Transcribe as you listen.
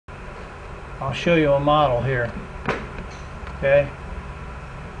I'll show you a model here. Okay.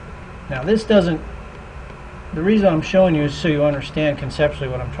 Now this doesn't, the reason I'm showing you is so you understand conceptually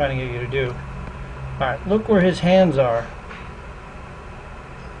what I'm trying to get you to do. Alright, look where his hands are.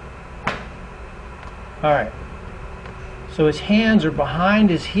 Alright, so his hands are behind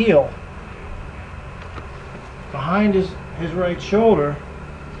his heel, behind his right shoulder.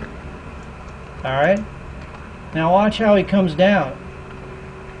 Alright, now watch how he comes down.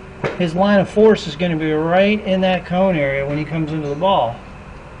 His line of force is going to be right in that cone area when he comes into the ball.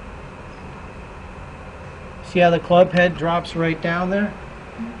 See how the club head drops right down there?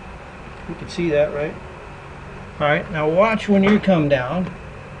 You can see that, right? Alright, now watch when you come down.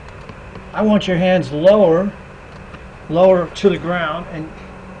 I want your hands lower to the ground and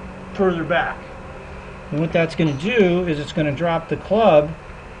further back. And what that's going to do is it's going to drop the club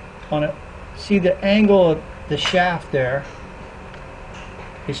on it. See the angle of the shaft there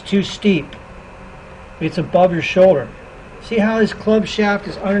is too steep. It's above your shoulder. See how his club shaft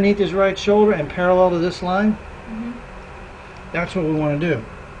is underneath his right shoulder and parallel to this line? Mm-hmm. That's what we want to do.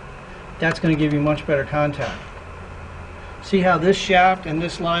 That's going to give you much better contact. See how this shaft and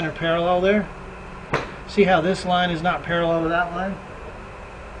this line are parallel there? See how this line is not parallel to that line?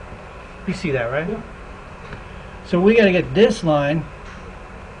 You see that, right? Yeah. So we got to get this line.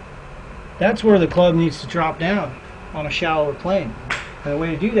 That's where the club needs to drop down on a shallower plane. And the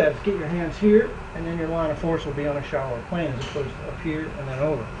way to do that is get your hands here, and then your line of force will be on a shallower plane as opposed to up here and then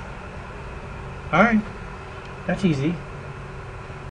over. Alright, that's easy.